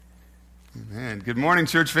Man, good morning,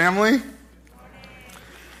 church family.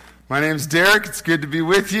 My name's Derek. It's good to be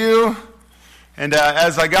with you. And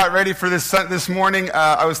as I got ready for this morning,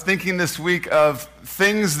 I was thinking this week of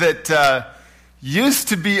things that used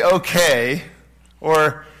to be okay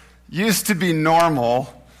or used to be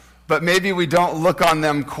normal, but maybe we don't look on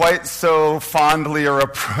them quite so fondly or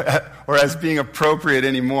as being appropriate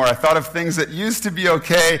anymore. I thought of things that used to be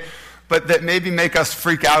okay, but that maybe make us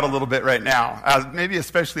freak out a little bit right now, maybe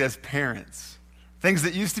especially as parents. Things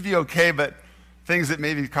that used to be okay, but things that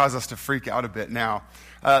maybe cause us to freak out a bit now.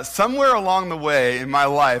 Somewhere along the way in my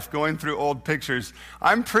life, going through old pictures,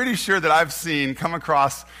 I'm pretty sure that I've come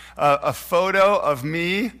across a photo of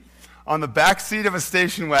me on the back seat of a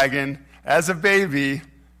station wagon as a baby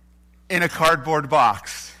in a cardboard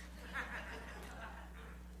box.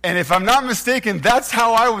 And if I'm not mistaken, that's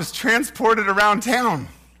how I was transported around town.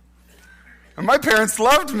 And my parents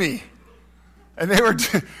loved me, and they were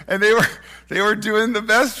doing the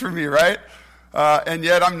best for me, right? And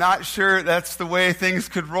yet I'm not sure that's the way things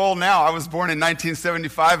could roll now. I was born in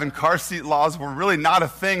 1975, and car seat laws were really not a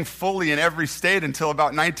thing fully in every state until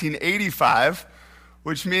about 1985,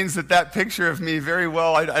 which means that picture of me very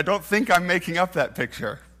well, I don't think I'm making up that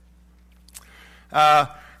picture.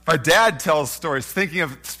 My dad tells stories, speaking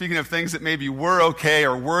of things that maybe were okay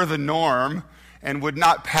or were the norm and would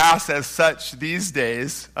not pass as such these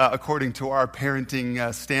days, according to our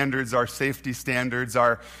parenting standards, our safety standards,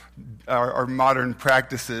 our modern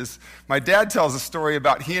practices. My dad tells a story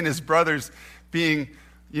about he and his brothers being,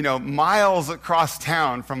 miles across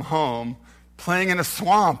town from home, playing in a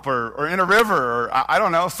swamp or in a river or, I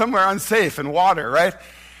don't know, somewhere unsafe in water, right?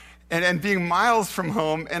 And being miles from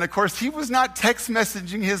home. And, of course, he was not text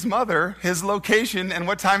messaging his mother his location and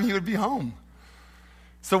what time he would be home.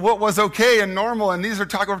 So what was okay and normal, and we're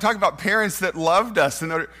talking about parents that loved us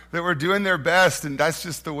and that were doing their best, and that's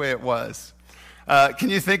just the way it was.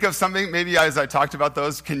 Can you think of something, maybe as I talked about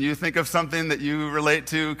those, can you think of something that you relate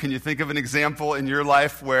to? Can you think of an example in your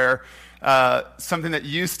life where something that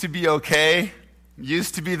used to be okay,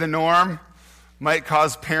 used to be the norm, might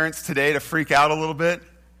cause parents today to freak out a little bit?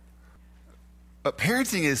 But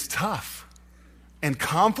parenting is tough and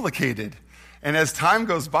complicated. And as time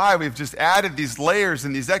goes by, we've just added these layers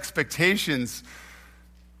and these expectations.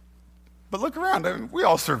 But look around. I mean, we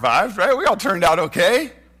all survived, right? We all turned out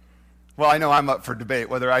okay. Well, I know I'm up for debate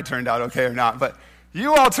whether I turned out okay or not, but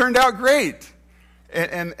you all turned out great.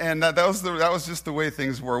 And that was just the way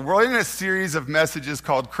things were. We're in a series of messages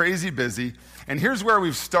called Crazy Busy, and here's where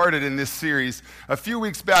we've started in this series. A few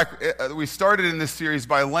weeks back, we started in this series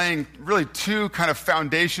by laying really two kind of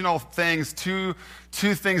foundational things, two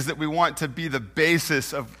things that we want to be the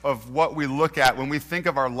basis of what we look at when we think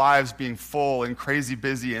of our lives being full and crazy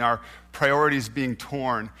busy and our priorities being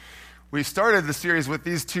torn. We started the series with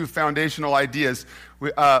these two foundational ideas.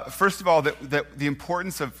 First of all, that the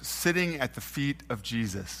importance of sitting at the feet of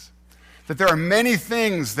Jesus. That there are many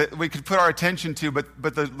things that we could put our attention to,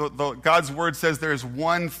 but God's word says there is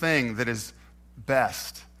one thing that is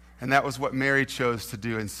best. And that was what Mary chose to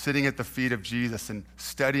do, and sitting at the feet of Jesus and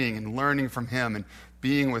studying and learning from him and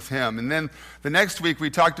being with him. And then the next week we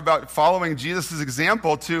talked about following Jesus'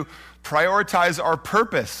 example to prioritize our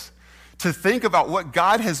purpose. To think about what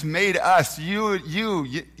God has made us,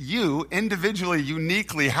 you individually,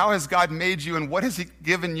 uniquely. How has God made you and what has he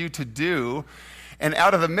given you to do? And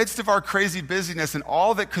out of the midst of our crazy busyness and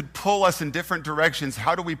all that could pull us in different directions,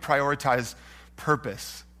 how do we prioritize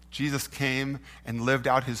purpose? Jesus came and lived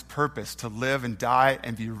out his purpose to live and die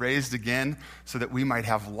and be raised again so that we might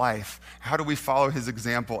have life. How do we follow his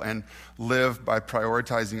example and live by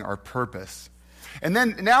prioritizing our purpose? And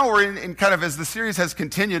then now we're in kind of, as the series has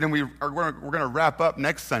continued, and we're going to wrap up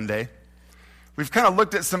next Sunday, we've kind of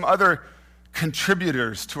looked at some other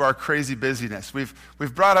contributors to our crazy busyness. We've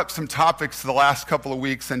brought up some topics the last couple of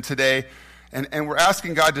weeks and today, and we're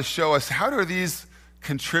asking God to show us how do these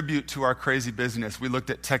contribute to our crazy busyness. We looked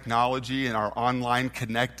at technology and our online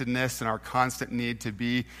connectedness and our constant need to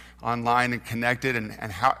be online and connected, and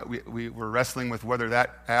how we were wrestling with whether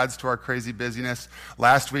that adds to our crazy busyness.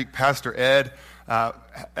 Last week, Pastor Ed,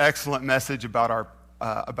 excellent message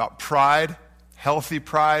about pride, healthy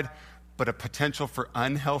pride, but a potential for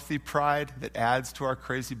unhealthy pride that adds to our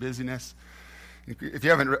crazy busyness. If you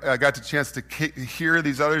haven't got the chance to hear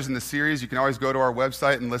these others in the series, you can always go to our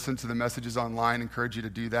website and listen to the messages online. I encourage you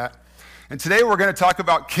to do that. And today we're going to talk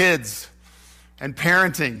about kids and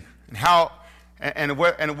parenting and how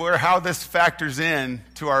this factors in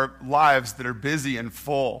to our lives that are busy and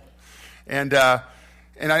full. And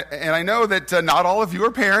I know that not all of you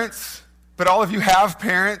are parents, but all of you have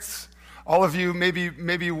parents. All of you,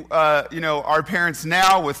 maybe are parents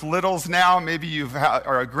now with littles now. Maybe you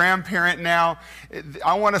are a grandparent now.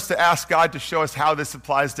 I want us to ask God to show us how this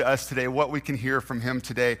applies to us today, what we can hear from him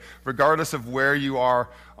today, regardless of where you are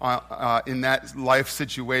in that life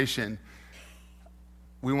situation.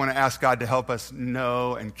 We want to ask God to help us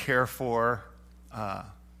know and care for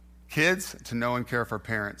kids, to know and care for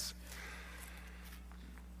parents.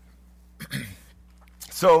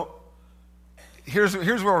 So here's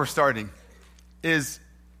where we're starting, is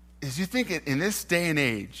you think in this day and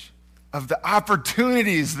age of the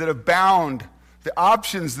opportunities that abound, the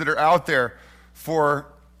options that are out there for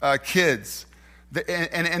kids,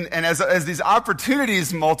 and as these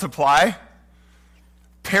opportunities multiply,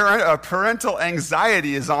 parental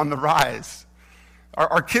anxiety is on the rise.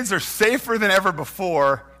 Our kids are safer than ever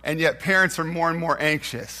before, and yet parents are more and more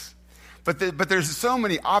anxious. But there's so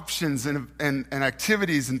many options and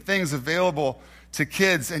activities and things available to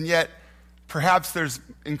kids, and yet perhaps there's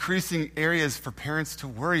increasing areas for parents to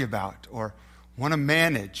worry about or want to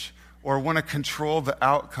manage or want to control the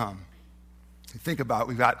outcome. Think about it.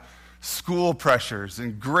 We've got school pressures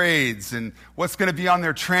and grades and what's going to be on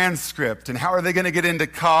their transcript and how are they going to get into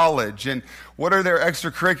college and what are their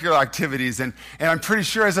extracurricular activities. And I'm pretty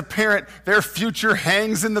sure as a parent, their future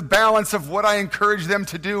hangs in the balance of what I encourage them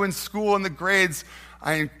to do in school and the grades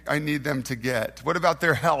I need them to get. What about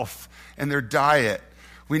their health and their diet?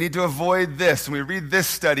 We need to avoid this, and we read this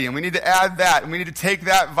study, and we need to add that, and we need to take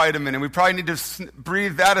that vitamin, and we probably need to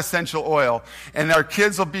breathe that essential oil, and our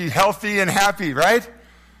kids will be healthy and happy, right?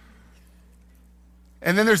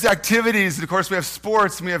 And then there's activities, and of course we have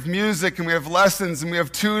sports, and we have music, and we have lessons, and we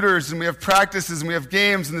have tutors, and we have practices, and we have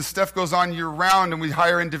games, and this stuff goes on year-round, and we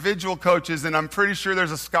hire individual coaches, and I'm pretty sure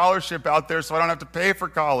there's a scholarship out there so I don't have to pay for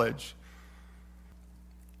college.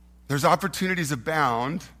 There's opportunities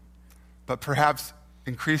abound, but perhaps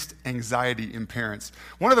increased anxiety in parents.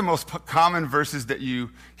 One of the most common verses that you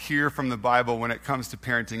hear from the Bible when it comes to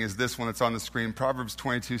parenting is this one that's on the screen. Proverbs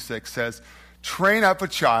 22:6 says, "Train up a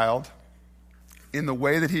child in the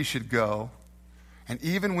way that he should go, and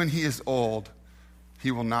even when he is old, he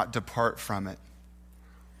will not depart from it."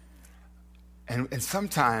 And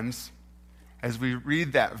sometimes, as we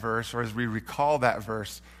read that verse or as we recall that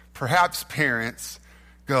verse, perhaps parents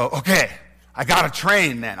go, okay, I got to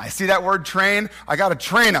train then. I see that word train, I got to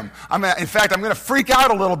train them. In fact, I'm going to freak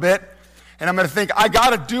out a little bit, and I'm going to think, I got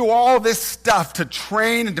to do all this stuff to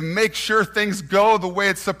train and to make sure things go the way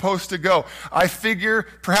it's supposed to go. I figure,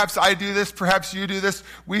 perhaps I do this, perhaps you do this.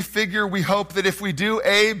 We hope that if we do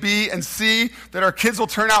A, B, and C, that our kids will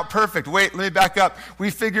turn out perfect. Wait, let me back up. We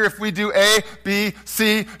figure if we do A, B,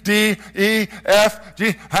 C, D, E, F,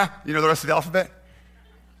 G, you know the rest of the alphabet?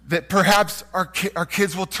 That perhaps our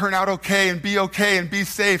kids will turn out okay and be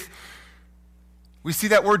safe. We see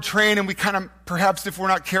that word train, and we kind of, perhaps if we're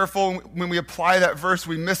not careful, when we apply that verse,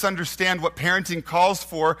 we misunderstand what parenting calls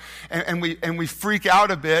for, and we freak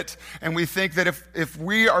out a bit, and we think that if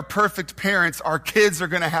we are perfect parents, our kids are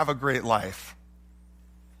going to have a great life.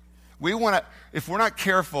 If we're not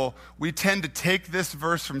careful, we tend to take this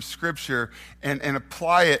verse from Scripture and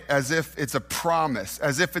apply it as if it's a promise,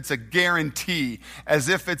 as if it's a guarantee, as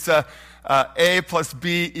if it's A plus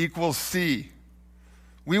B equals C.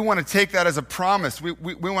 We want to take that as a promise. We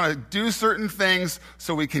want to do certain things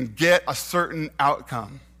so we can get a certain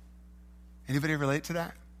outcome. Anybody relate to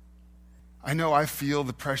that? I know I feel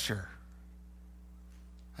the pressure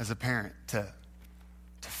as a parent to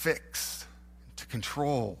fix, to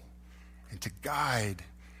control, and to guide,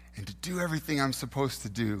 and to do everything I'm supposed to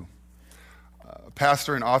do. A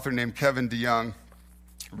pastor and author named Kevin DeYoung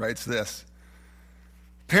writes this: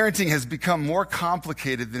 "Parenting has become more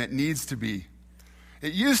complicated than it needs to be.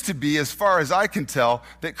 It used to be, as far as I can tell,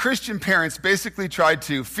 that Christian parents basically tried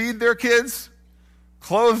to feed their kids,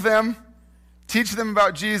 clothe them, teach them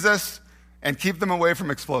about Jesus, and keep them away from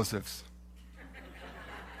explosives.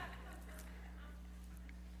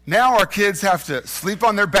 Now our kids have to sleep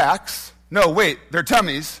on their backs. No, wait, their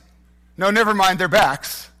tummies. No, never mind, their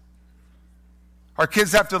backs. Our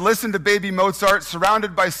kids have to listen to baby Mozart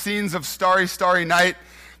surrounded by scenes of Starry, Starry Night.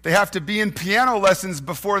 They have to be in piano lessons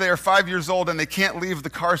before they are 5 years old, and they can't leave the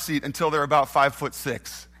car seat until they're about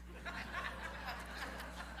 5'6".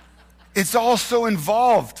 It's all so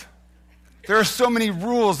involved. There are so many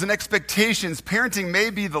rules and expectations. Parenting may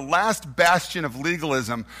be the last bastion of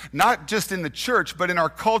legalism, not just in the church, but in our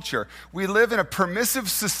culture. We live in a permissive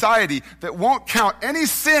society that won't count any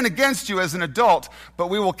sin against you as an adult, but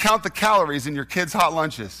we will count the calories in your kids' hot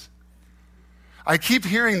lunches. I keep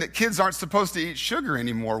hearing that kids aren't supposed to eat sugar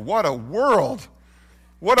anymore. What a world.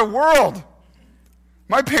 What a world.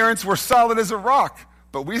 My parents were solid as a rock.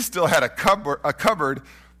 but we still had a cupboard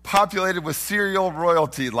populated with cereal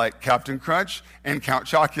royalty like Captain Crunch and Count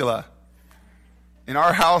Chocula. In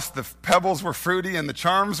our house, the pebbles were fruity and the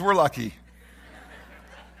charms were lucky.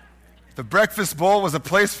 The breakfast bowl was a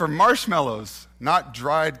place for marshmallows, not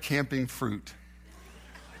dried camping fruit.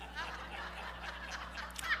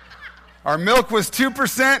 Our milk was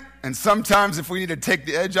 2%, and sometimes if we needed to take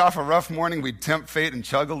the edge off a rough morning, we'd tempt fate and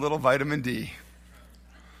chug a little vitamin D.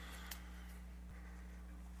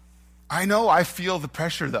 I know I feel the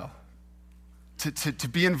pressure, though, to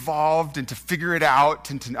be involved and to figure it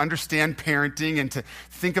out and to understand parenting and to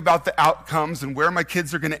think about the outcomes and where my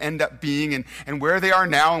kids are going to end up being and where they are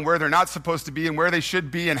now and where they're not supposed to be and where they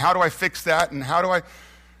should be and how do I fix that and how do I...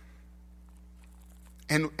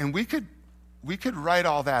 And we could write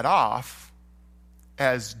all that off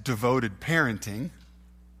as devoted parenting,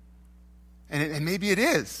 and maybe it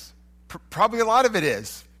is. Probably a lot of it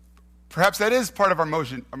is. Perhaps that is part of our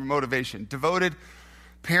motivation, devoted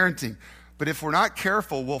parenting. But if we're not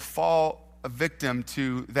careful, we'll fall a victim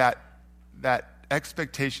to that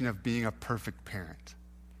expectation of being a perfect parent,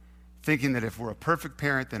 thinking that if we're a perfect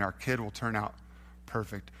parent, then our kid will turn out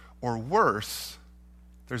perfect. Or worse,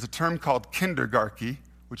 there's a term called kindergarchy,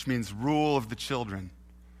 which means rule of the children.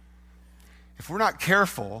 If we're not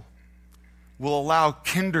careful, we'll allow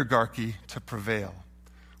kindergarchy to prevail,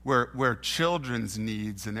 where children's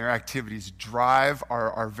needs and their activities drive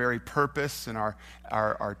our very purpose and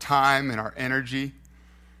our time and our energy.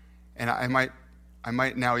 And I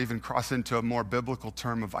might now even cross into a more biblical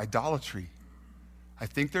term of idolatry. I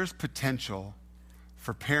think there's potential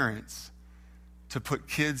for parents to put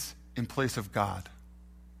kids in place of God,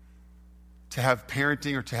 to have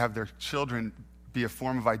parenting or to have their children be a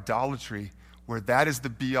form of idolatry where that is the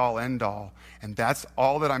be-all, end-all, and that's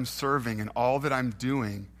all that I'm serving and all that I'm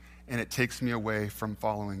doing, and it takes me away from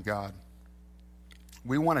following God.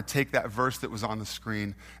 We want to take that verse that was on the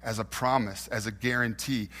screen as a promise, as a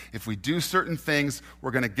guarantee. If we do certain things,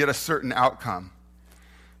 we're going to get a certain outcome.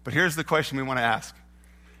 But here's the question we want to ask,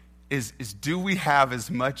 is do we have as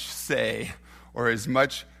much say or as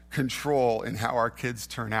much control in how our kids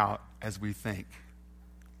turn out as we think?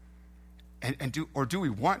 And do we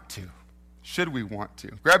want to? Should we want to?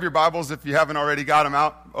 Grab your Bibles if you haven't already got them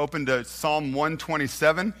out. Open to Psalm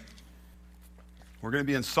 127. We're going to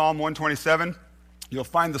be in Psalm 127. You'll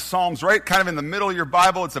find the Psalms right kind of in the middle of your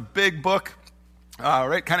Bible. It's a big book.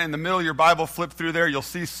 Right kind of in the middle of your Bible, flip through there. You'll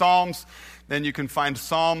see Psalms. Then you can find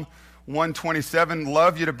Psalm 127.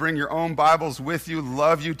 Love you to bring your own Bibles with you.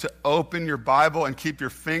 Love you to open your Bible and keep your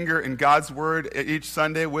finger in God's Word each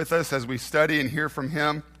Sunday with us as we study and hear from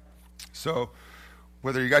Him. So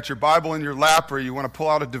whether you got your Bible in your lap or you want to pull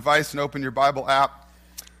out a device and open your Bible app,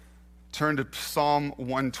 turn to Psalm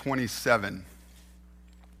 127.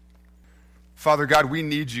 Father God, we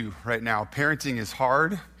need you right now. Parenting is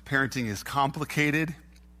hard. Parenting is complicated.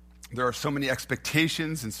 There are so many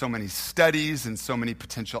expectations and so many studies and so many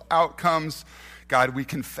potential outcomes. God, we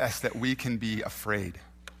confess that we can be afraid.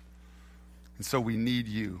 And so we need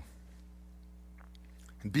you.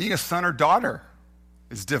 And being a son or daughter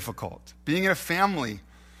is difficult. Being in a family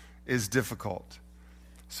is difficult.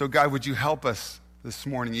 So God, would you help us this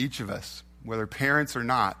morning, each of us, whether parents or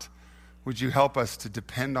not, would you help us to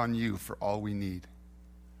depend on you for all we need?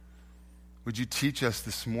 Would you teach us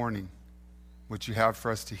this morning what you have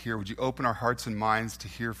for us to hear? Would you open our hearts and minds to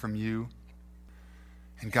hear from you?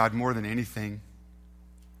 And God, more than anything,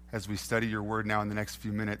 as we study your word now in the next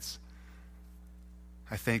few minutes,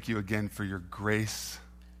 I thank you again for your grace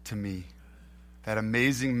to me. That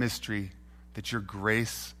amazing mystery that your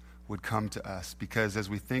grace would come to us. Because as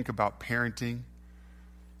we think about parenting,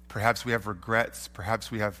 perhaps we have regrets, perhaps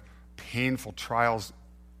we have painful trials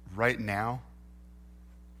right now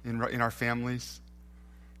in our families.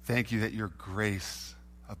 Thank you that your grace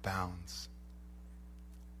abounds.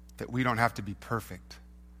 That we don't have to be perfect.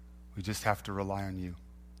 We just have to rely on you.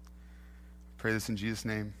 I pray this in Jesus'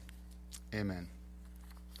 name. Amen.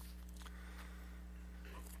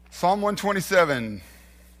 Psalm 127,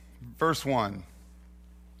 verse 1.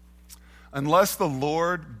 Unless the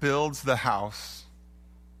Lord builds the house,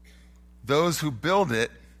 those who build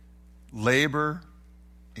it labor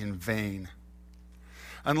in vain.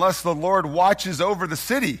 Unless the Lord watches over the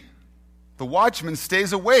city, the watchman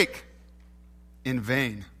stays awake in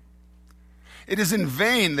vain. It is in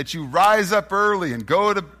vain that you rise up early and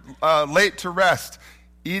go late to rest,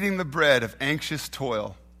 eating the bread of anxious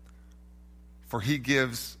toil, for he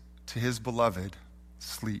gives to his beloved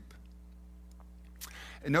sleep.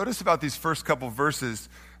 And notice about these first couple verses,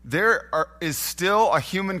 there is still a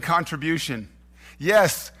human contribution.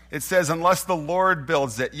 Yes, It says, unless the Lord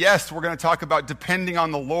builds it. Yes, we're going to talk about depending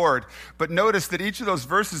on the Lord. But notice that each of those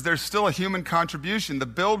verses, there's still a human contribution. The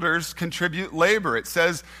builders contribute labor. It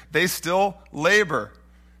says they still labor.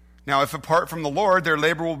 Now, if apart from the Lord, their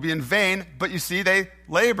labor will be in vain, but you see, they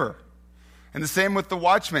labor. And the same with the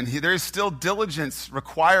watchman. There is still diligence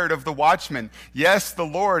required of the watchman. Yes, the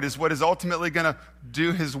Lord is what is ultimately going to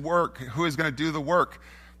do his work, who is going to do the work.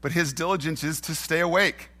 But his diligence is to stay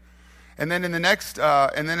awake. And then in the next,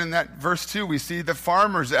 and then in that verse 2, we see the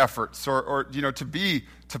farmer's efforts, to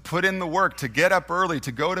put in the work, to get up early,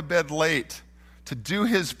 to go to bed late, to do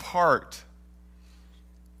his part.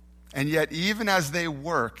 And yet, even as they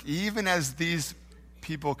work, even as these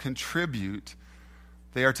people contribute,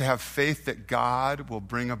 they are to have faith that God will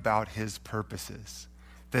bring about his purposes.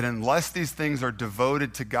 That unless these things are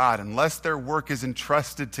devoted to God, unless their work is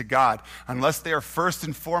entrusted to God, unless they are first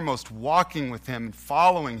and foremost walking with him and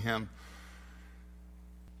following him,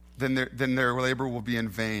 then their labor will be in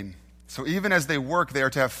vain. So even as they work, they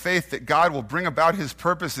are to have faith that God will bring about his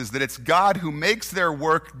purposes, that it's God who makes their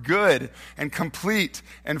work good and complete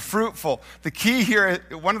and fruitful. The key here,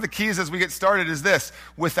 one of the keys as we get started is this: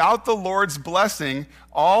 without the Lord's blessing,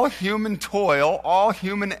 all human toil, all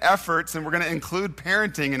human efforts, and we're going to include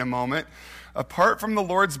parenting in a moment, apart from the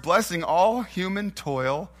Lord's blessing, all human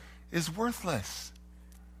toil is worthless.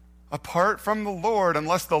 Apart from the Lord,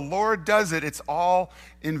 unless the Lord does it, it's all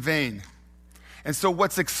in vain. And so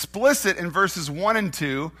what's explicit in verses 1 and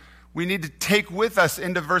 2, we need to take with us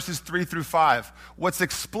into verses 3 through 5. What's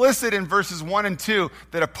explicit in verses 1 and 2,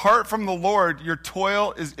 that apart from the Lord, your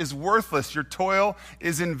toil is worthless, your toil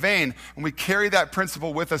is in vain. And we carry that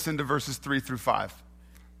principle with us into verses 3 through 5.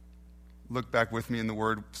 Look back with me in the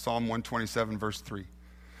word, Psalm 127, verse 3.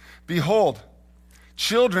 Behold,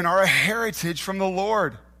 children are a heritage from the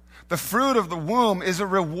Lord. The fruit of the womb is a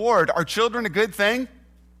reward. Are children a good thing?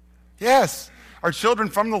 Yes. Are children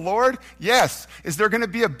from the Lord? Yes. Is there going to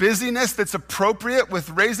be a busyness that's appropriate with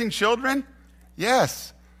raising children?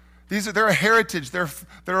 Yes. They're a heritage. They're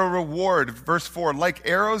a reward. Verse 4, like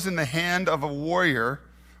arrows in the hand of a warrior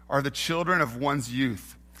are the children of one's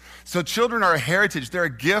youth. So children are a heritage. They're a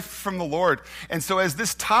gift from the Lord. And so as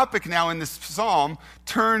this topic now in this psalm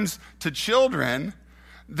turns to children,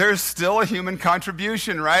 there's still a human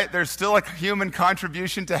contribution, right? There's still a human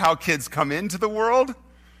contribution to how kids come into the world.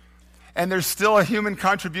 And there's still a human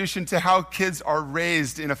contribution to how kids are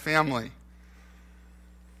raised in a family.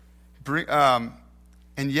 And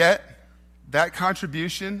yet, that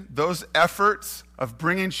contribution, those efforts of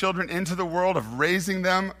bringing children into the world, of raising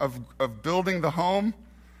them, of building the home,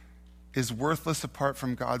 is worthless apart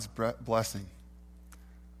from God's blessing.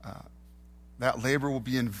 That labor will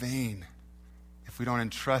be in vain if we don't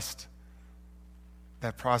entrust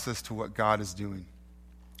that process to what God is doing.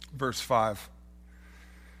 Verse 5.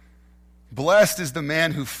 Blessed is the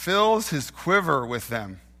man who fills his quiver with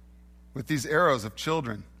them, with these arrows of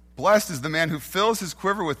children. Blessed is the man who fills his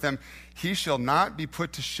quiver with them. He shall not be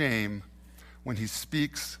put to shame when he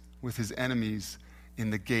speaks with his enemies in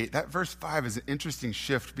the gate. That verse 5 is an interesting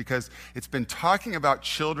shift because it's been talking about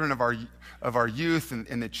children of our youth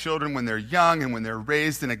and the children when they're young and when they're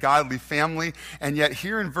raised in a godly family. And yet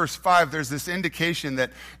here in verse 5, there's this indication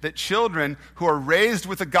that children who are raised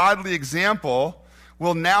with a godly example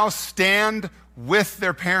will now stand with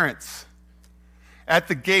their parents. At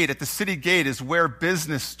the gate, at the city gate, is where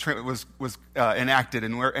business was enacted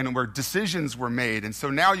and where decisions were made. And so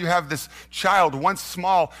now you have this child, once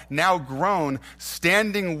small, now grown,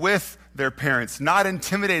 standing with their parents, not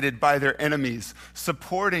intimidated by their enemies,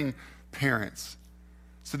 supporting parents.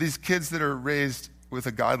 So these kids that are raised with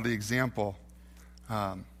a godly example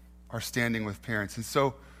are standing with parents. And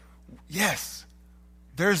so, yes,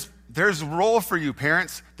 there's a role for you,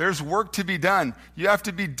 parents. There's work to be done. You have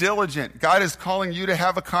to be diligent. God is calling you to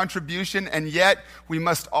have a contribution, and yet we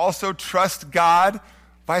must also trust God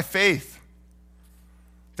by faith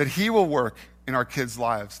that he will work in our kids'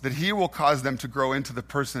 lives, that he will cause them to grow into the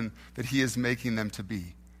person that he is making them to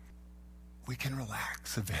be. We can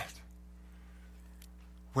relax a bit.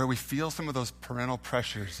 Where we feel some of those parental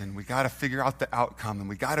pressures and we got to figure out the outcome and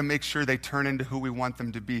we got to make sure they turn into who we want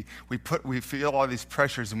them to be. We feel all these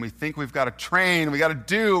pressures and we think we've got to train, we got to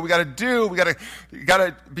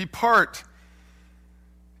be part.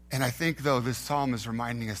 And I think, though, this psalm is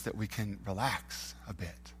reminding us that we can relax a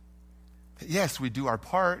bit. That yes, we do our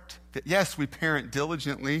part, that yes, we parent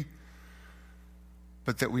diligently,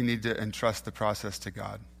 but that we need to entrust the process to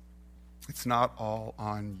God. It's not all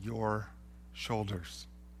on your shoulders.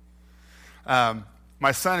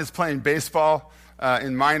 My son is playing baseball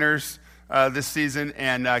in minors. this season,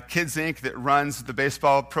 and Kids Inc., that runs the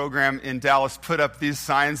baseball program in Dallas, put up these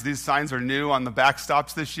signs. These signs are new on the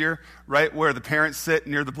backstops this year, right where the parents sit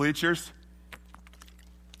near the bleachers.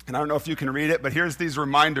 And I don't know if you can read it, but here's these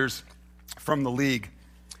reminders from the league.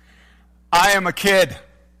 I am a kid.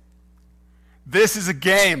 This is a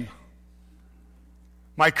game.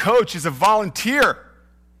 My coach is a volunteer.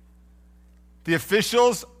 The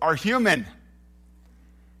officials are human.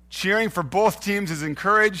 Cheering for both teams is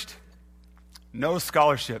encouraged. No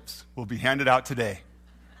scholarships will be handed out today.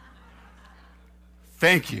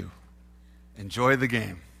 Thank you. Enjoy the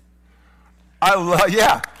game.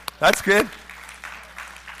 Yeah, that's good.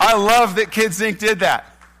 I love that Kids Inc. did that.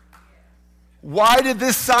 Why did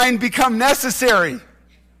this sign become necessary?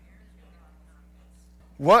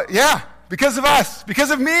 What? Yeah, because of us,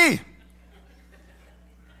 because of me.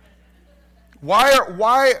 Why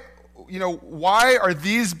are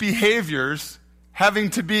these behaviors having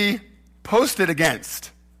to be posted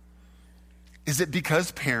against? Is it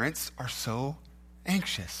because parents are so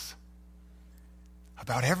anxious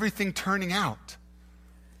about everything turning out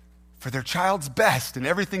for their child's best and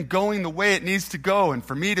everything going the way it needs to go and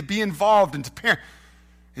for me to be involved and to parent?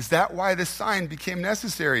 Is that why this sign became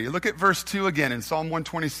necessary? Look at verse 2 again in Psalm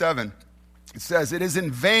 127. It says, "It is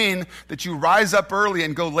in vain that you rise up early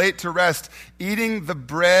and go late to rest, eating the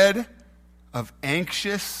bread of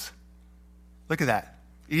anxious," look at that,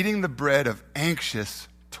 "eating the bread of anxious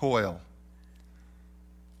toil,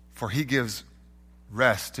 for he gives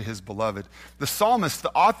rest to his beloved." The psalmist,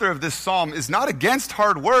 the author of this psalm, is not against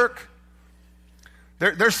hard work.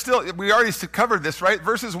 There's still, we already covered this, right?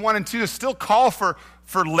 Verses 1 and 2 still call for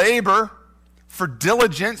labor, for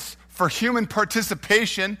diligence, for human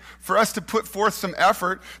participation, for us to put forth some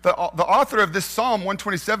effort. The author of this Psalm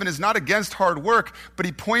 127 is not against hard work, but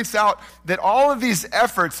he points out that all of these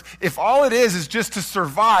efforts, if all it is just to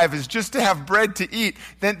survive, is just to have bread to eat,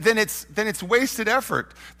 then it's wasted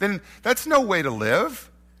effort. Then that's no way to live.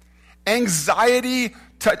 Anxiety,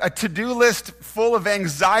 a to-do list full of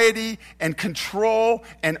anxiety and control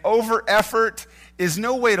and over-effort is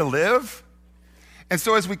no way to live. And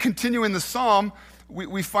so as we continue in the psalm,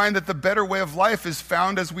 we find that the better way of life is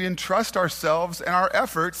found as we entrust ourselves and our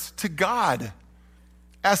efforts to God,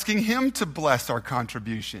 asking him to bless our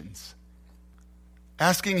contributions,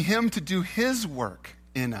 asking him to do his work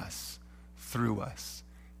in us, through us,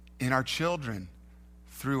 in our children,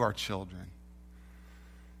 through our children,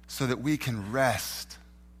 so that we can rest,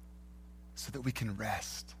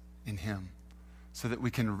 in him, so that we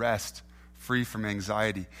can rest free from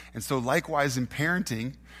anxiety. And so likewise in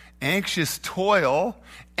parenting, anxious toil,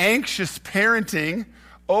 anxious parenting,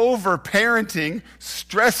 over-parenting,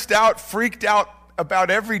 stressed out, freaked out about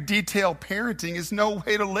every detail parenting is no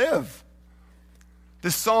way to live.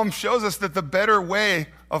 This psalm shows us that the better way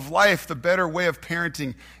of life, the better way of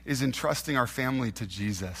parenting is entrusting our family to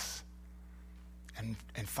Jesus and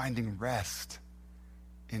finding rest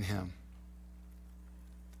in him.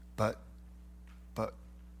 But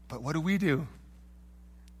what do?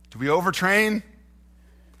 Do we overtrain?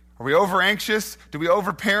 Are we over-anxious? Do we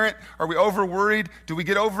over-parent? Are we over-worried? Do we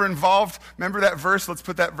get over-involved? Remember that verse? Let's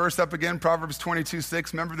put that verse up again, Proverbs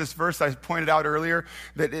 22:6. Remember this verse I pointed out earlier?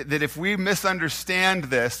 That if we misunderstand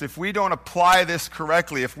this, if we don't apply this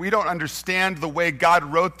correctly, if we don't understand the way God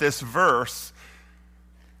wrote this verse,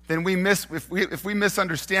 then if we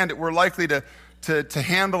misunderstand it, we're likely to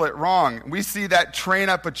handle it wrong. We see that train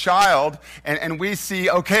up a child, and we see,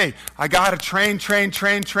 okay, I got to train.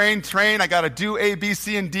 I got to do A, B,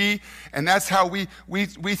 C, and D. And that's how we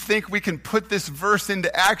think we can put this verse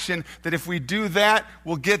into action, that if we do that,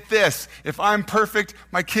 we'll get this. If I'm perfect,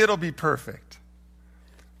 my kid will be perfect.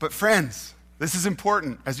 But friends, this is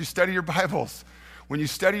important as you study your Bibles. When you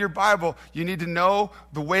study your Bible, you need to know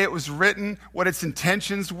the way it was written, what its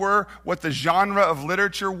intentions were, what the genre of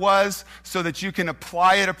literature was, so that you can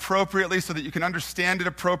apply it appropriately, so that you can understand it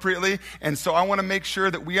appropriately. And so I want to make sure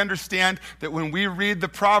that we understand that when we read the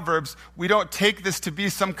Proverbs, we don't take this to be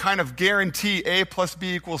some kind of guarantee, A plus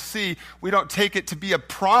B equals C. We don't take it to be a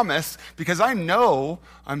promise, because I'm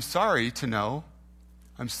sad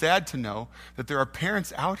to know that there are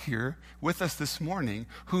parents out here with us this morning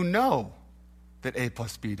who know that A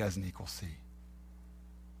plus B doesn't equal C.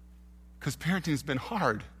 Because parenting has been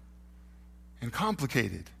hard and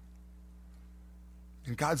complicated.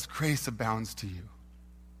 And God's grace abounds to you.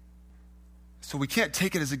 So we can't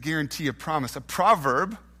take it as a guarantee, a promise. A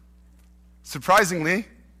proverb, surprisingly,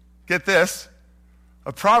 get this,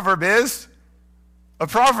 a proverb is a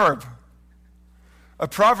proverb. A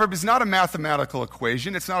proverb is not a mathematical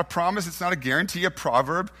equation. It's not a promise. It's not a guarantee. A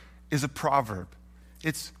proverb is a proverb.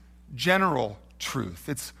 It's general truth.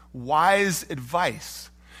 It's wise advice.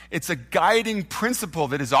 It's a guiding principle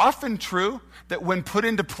that is often true, that when put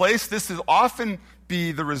into place, this will often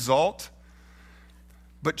be the result.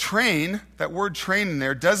 But train, that word train in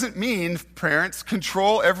there, doesn't mean, parents,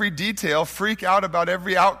 control every detail, freak out about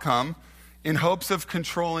every outcome in hopes of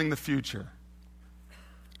controlling the future.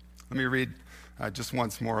 Let me read just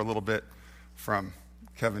once more a little bit from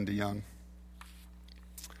Kevin DeYoung.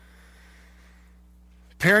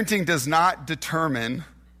 Parenting does not determine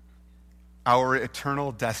our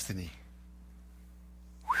eternal destiny.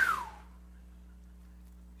 Whew.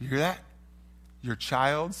 You hear that? Your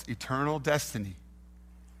child's eternal destiny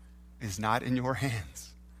is not in your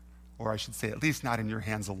hands. Or I should say, at least not in your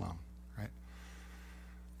hands alone, right?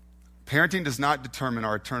 Parenting does not determine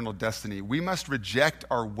our eternal destiny. We must reject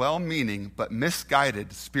our well-meaning but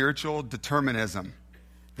misguided spiritual determinism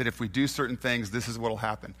that if we do certain things, this is what will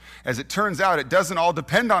happen. As it turns out, it doesn't all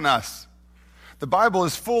depend on us. The Bible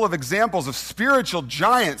is full of examples of spiritual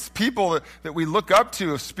giants, people that we look up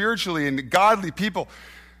to spiritually and godly people.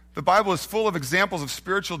 The Bible is full of examples of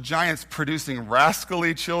spiritual giants producing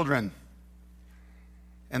rascally children.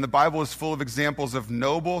 And the Bible is full of examples of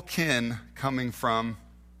noble kin coming from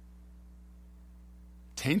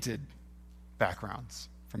tainted backgrounds,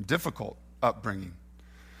 from difficult upbringing.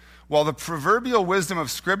 While the proverbial wisdom of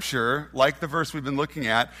Scripture, like the verse we've been looking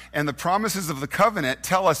at, and the promises of the covenant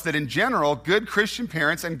tell us that in general, good Christian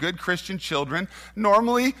parents and good Christian children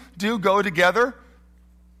normally do go together,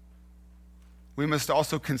 we must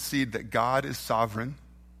also concede that God is sovereign,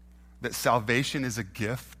 that salvation is a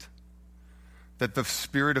gift, that the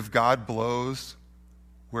Spirit of God blows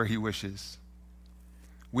where he wishes.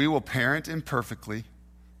 We will parent imperfectly,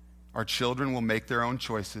 our children will make their own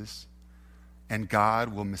choices, and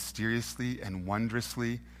God will mysteriously and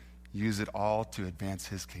wondrously use it all to advance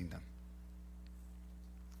his kingdom.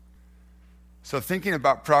 So thinking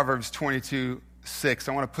about Proverbs 22:6,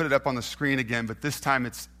 I want to put it up on the screen again, but this time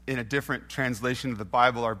it's in a different translation of the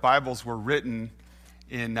Bible. Our Bibles were written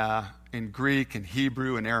in Greek and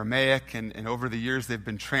Hebrew and Aramaic, and over the years they've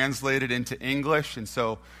been translated into English, and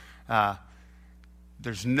so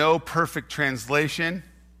there's no perfect translation.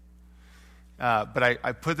 But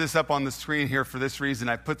I put this up on the screen here for this reason.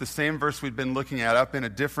 I put the same verse we've been looking at up in a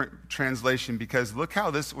different translation because look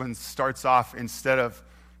how this one starts off. Instead of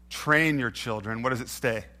train your children, what does it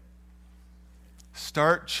say?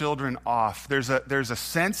 Start children off. There's a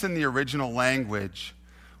sense in the original language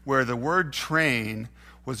where the word train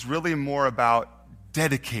was really more about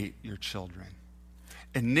dedicate your children,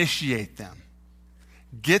 initiate them,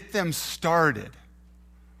 get them started,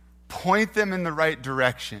 point them in the right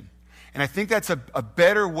direction. And I think that's a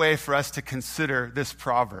better way for us to consider this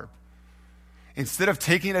proverb. Instead of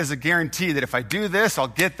taking it as a guarantee that if I do this, I'll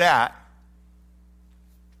get that,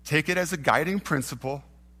 take it as a guiding principle,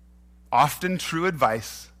 often true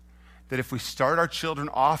advice, that if we start our children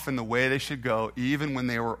off in the way they should go, even when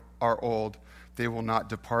they are old, they will not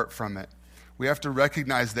depart from it. We have to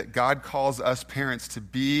recognize that God calls us parents to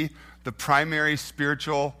be the primary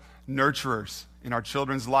spiritual nurturers in our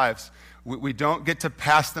children's lives. We don't get to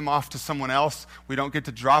pass them off to someone else. We don't get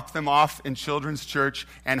to drop them off in children's church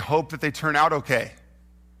and hope that they turn out okay.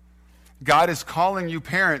 God is calling you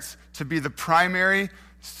parents to be the primary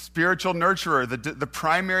spiritual nurturer, the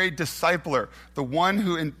primary discipler, the one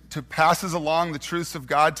who passes along the truths of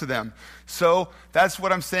God to them. So that's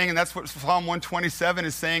what I'm saying, and that's what Psalm 127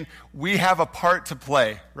 is saying. We have a part to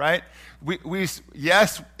play, right?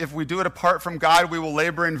 Yes, if we do it apart from God, we will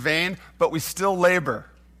labor in vain, but we still labor.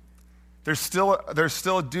 There's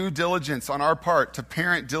still due diligence on our part to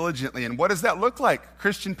parent diligently. And what does that look like?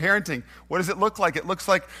 Christian parenting. What does it look like? It looks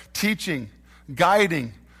like teaching,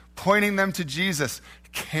 guiding, pointing them to Jesus,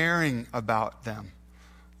 caring about them,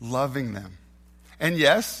 loving them. And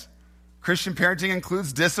yes, Christian parenting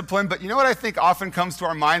includes discipline, but you know what I think often comes to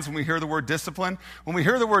our minds when we hear the word discipline? When we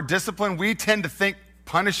hear the word discipline, we tend to think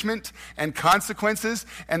punishment and consequences,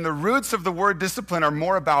 and the roots of the word discipline are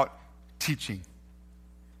more about teaching.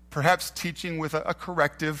 Perhaps teaching with a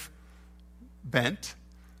corrective bent,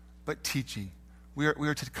 but teaching. We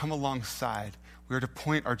are to come alongside. We are to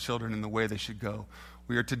point our children in the way they should go.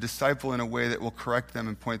 We are to disciple in a way that will correct them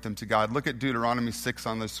and point them to God. Look at Deuteronomy 6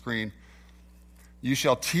 on the screen. You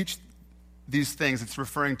shall teach these things. It's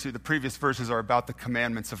referring to, the previous verses are about the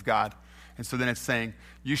commandments of God. And so then it's saying,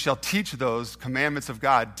 you shall teach those commandments of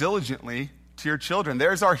God diligently to your children.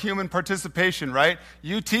 There's our human participation, right?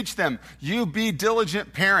 You teach them. You be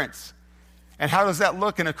diligent parents. And how does that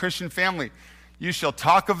look in a Christian family? You shall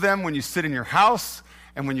talk of them when you sit in your house,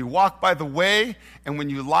 and when you walk by the way, and when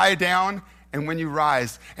you lie down, and when you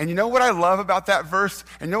rise. And you know what I love about that verse?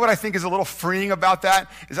 And you know what I think is a little freeing about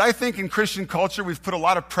that? Is I think in Christian culture, we've put a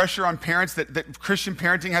lot of pressure on parents that Christian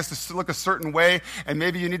parenting has to look a certain way, and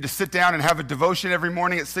maybe you need to sit down and have a devotion every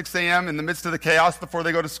morning at 6 a.m. in the midst of the chaos before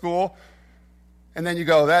they go to school. And then you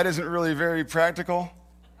go, that isn't really very practical.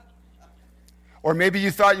 Or maybe you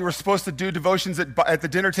thought you were supposed to do devotions at the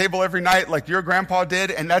dinner table every night like your grandpa did,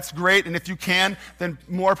 and that's great, and if you can, then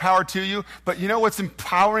more power to you. But you know what's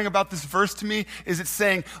empowering about this verse to me is it's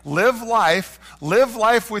saying, live life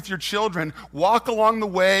with your children, walk along the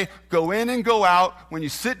way, go in and go out. When you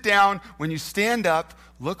sit down, when you stand up,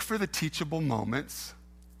 look for the teachable moments,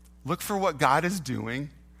 look for what God is doing,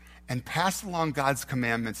 and pass along God's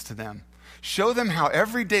commandments to them. Show them how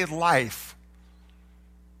everyday life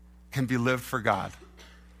can be lived for God.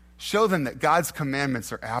 Show them that God's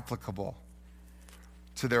commandments are applicable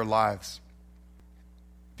to their lives.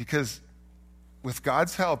 Because with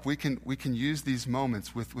God's help, we can use these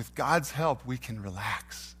moments. With God's help, we can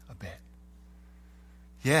relax a bit.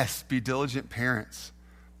 Yes, be diligent parents,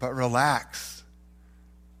 but relax.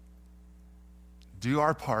 Do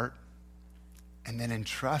our part, and then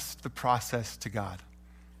entrust the process to God.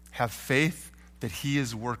 Have faith that He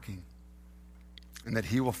is working, and that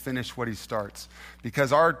He will finish what He starts.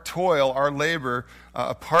 Because our toil, our labor,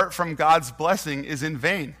 apart from God's blessing, is in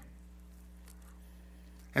vain.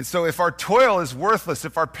 And so if our toil is worthless,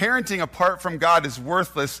 if our parenting apart from God is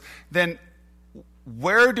worthless, then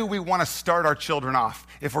where do we want to start our children off?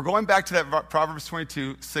 If we're going back to that Proverbs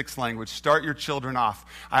 22:6 language, start your children off.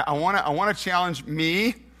 I want to challenge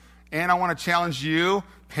me, and I want to challenge you,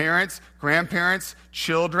 parents, grandparents,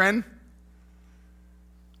 children.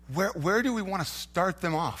 Where do we want to start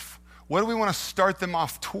them off? What do we want to start them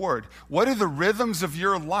off toward? What do the rhythms of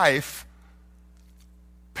your life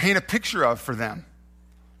paint a picture of for them?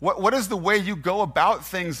 What is the way you go about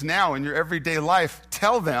things now in your everyday life?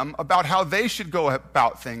 Tell them about how they should go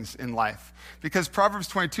about things in life. Because Proverbs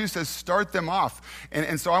 22 says start them off.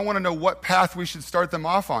 And so I want to know what path we should start them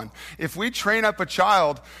off on. If we train up a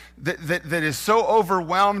child that is so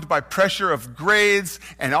overwhelmed by pressure of grades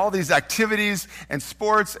and all these activities and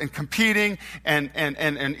sports and competing and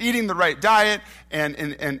eating the right diet, and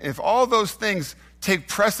if all those things take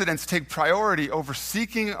precedence, take priority over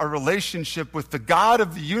seeking a relationship with the God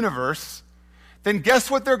of the universe, then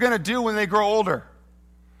guess what they're going to do when they grow older?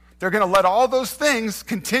 They're going to let all those things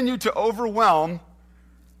continue to overwhelm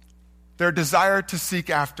their desire to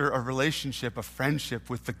seek after a relationship, a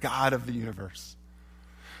friendship with the God of the universe.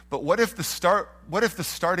 But what if the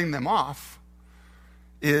starting them off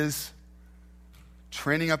is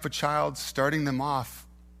training up a child, starting them off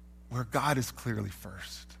where God is clearly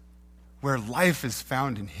first, where life is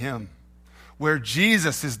found in Him, where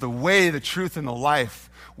Jesus is the way, the truth, and the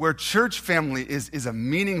life, where church family is a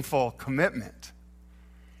meaningful commitment.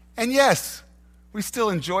 And yes, we still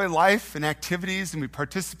enjoy life and activities, and we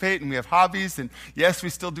participate, and we have hobbies, and yes, we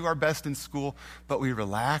still do our best in school, but we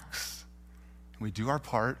relax, and we do our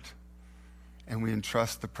part, and we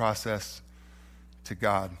entrust the process to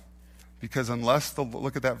God. Because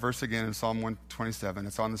look at that verse again in Psalm 127,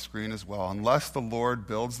 it's on the screen as well. Unless the Lord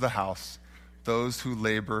builds the house, those who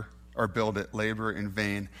labor or build it labor in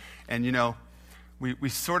vain. And you know, we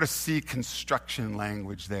sort of see construction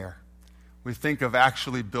language there. We think of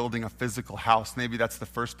actually building a physical house. Maybe that's the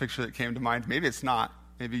first picture that came to mind. Maybe it's not.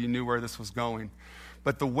 Maybe you knew where this was going.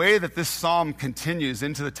 But the way that this psalm continues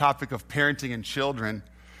into the topic of parenting and children,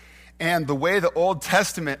 and the way the Old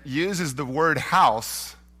Testament uses the word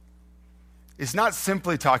house, is not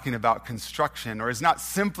simply talking about construction, or is not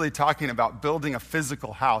simply talking about building a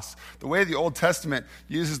physical house. The way the Old Testament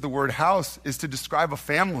uses the word house is to describe a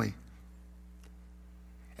family.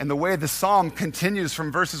 And the way the psalm continues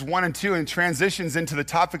from verses 1 and 2 and transitions into the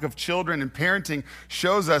topic of children and parenting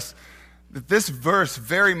shows us that this verse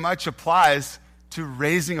very much applies to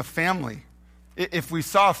raising a family. If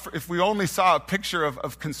we only saw a picture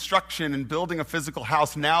of construction and building a physical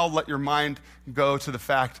house, now let your mind go to the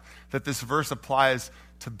fact that this verse applies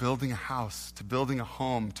to building a house, to building a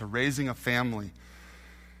home, to raising a family.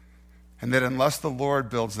 And that unless the Lord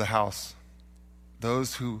builds the house,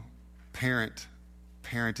 those who parent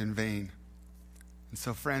in vain. And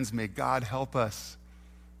so, friends, may God help us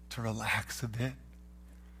to relax a bit,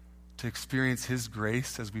 to experience His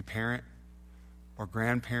grace as we parent or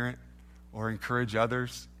grandparent or encourage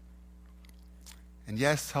others. And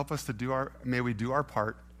yes, help us may we do our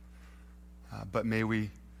part, but may we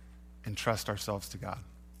entrust ourselves to God.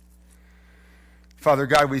 Father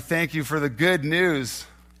God, we thank You for the good news.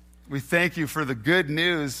 We thank You for the good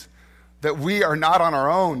news that we are not on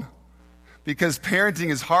our own, because parenting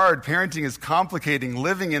is hard. Parenting is complicating.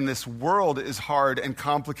 Living in this world is hard and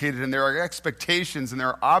complicated, and there are expectations, and there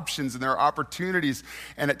are options, and there are opportunities,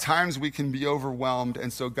 and at times we can be overwhelmed.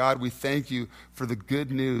 And so, God, we thank you for the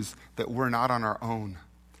good news that we're not on our own,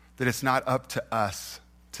 that it's not up to us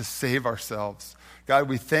to save ourselves. God,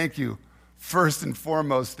 we thank you first and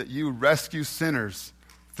foremost that you rescue sinners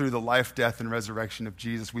through the life, death, and resurrection of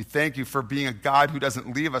Jesus. We thank you for being a God who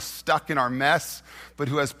doesn't leave us stuck in our mess, but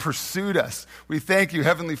who has pursued us. We thank you,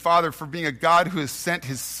 Heavenly Father, for being a God who has sent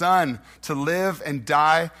his Son to live and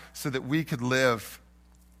die so that we could live.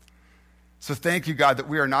 So thank you, God, that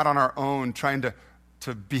we are not on our own trying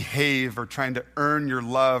to behave or trying to earn your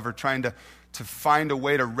love or trying to find a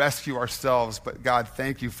way to rescue ourselves. But God,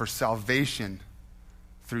 thank you for salvation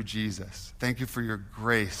through Jesus. Thank you for your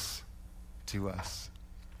grace to us.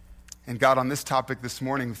 And God, on this topic this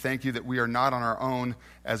morning, thank you that we are not on our own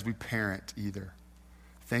as we parent either.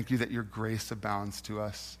 Thank you that your grace abounds to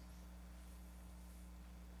us.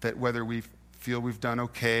 That whether we feel we've done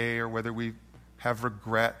okay or whether we have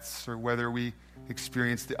regrets or whether we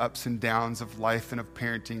experience the ups and downs of life and of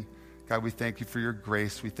parenting, God, we thank you for your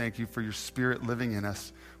grace. We thank you for your Spirit living in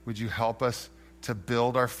us. Would you help us to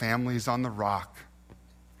build our families on the rock?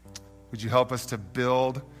 Would you help us to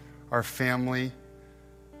build our family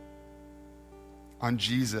on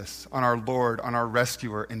Jesus, on our Lord, on our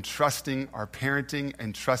rescuer, and trusting our parenting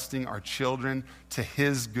and trusting our children to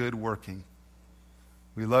his good working.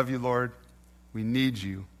 We love you, Lord. We need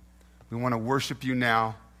you. We want to worship you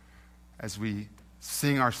now as we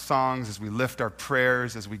sing our songs, as we lift our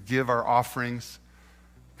prayers, as we give our offerings.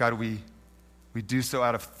 God, we do so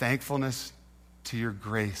out of thankfulness to your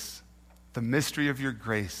grace, the mystery of your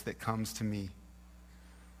grace that comes to me.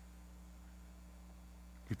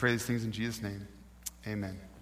 We pray these things in Jesus' name. Amen.